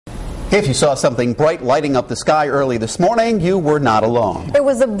If you saw something bright lighting up the sky early this morning, you were not alone. It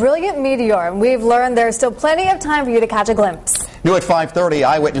was a brilliant meteor, and we've learned there's still plenty of time for you to catch a glimpse. New at 5:30,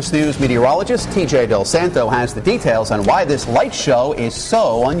 Eyewitness News meteorologist TJ Del Santo has the details on why this light show is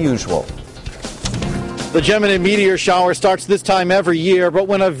so unusual. The Gemini meteor shower starts this time every year, but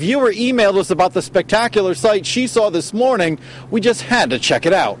when a viewer emailed us about the spectacular sight she saw this morning, we just had to check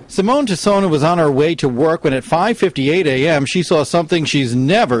it out. Simone Tassona was on her way to work when at 5:58 a.m. she saw something she's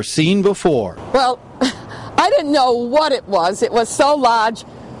never seen before. Well, I didn't know what it was. It was so large.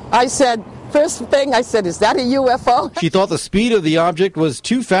 First thing I said, is that a UFO? She thought the speed of the object was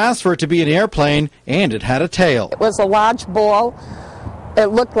too fast for it to be an airplane, and it had a tail. It was a large ball. It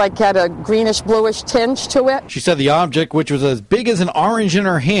looked like it had a greenish-bluish tinge to it. She said the object, which was as big as an orange in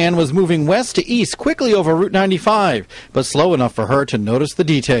her hand, was moving west to east quickly over Route 95, but slow enough for her to notice the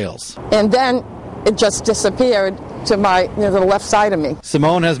details. And then it just disappeared to the left side of me.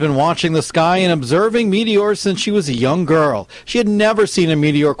 Simone has been watching the sky and observing meteors since she was a young girl. She had never seen a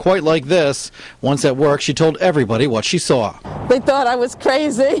meteor quite like this. Once at work, she told everybody what she saw. They thought I was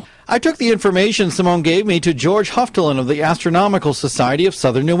crazy. I took the information Simone gave me to George Huftelin of the Astronomical Society of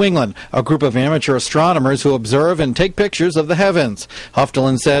Southern New England, a group of amateur astronomers who observe and take pictures of the heavens.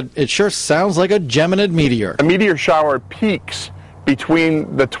 Huftelin said, "It sure sounds like a Geminid meteor." A meteor shower peaks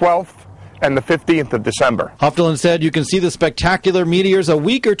between the 12th and the 15th of December. Huftelin said you can see the spectacular meteors a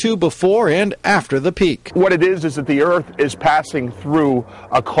week or two before and after the peak. What it is that the Earth is passing through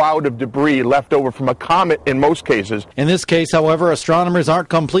a cloud of debris left over from a comet in most cases. In this case, however, astronomers aren't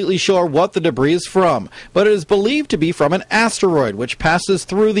completely sure what the debris is from, but it is believed to be from an asteroid which passes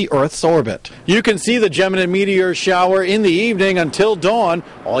through the Earth's orbit. You can see the Gemini meteor shower in the evening until dawn.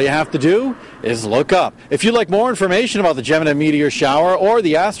 All you have to do is look up. If you'd like more information about the Gemini meteor shower or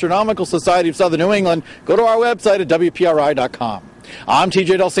the Astronomical Society of Southern New England, go to our website at WPRI.com. I'm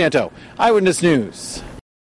TJ Del Santo, Eyewitness News.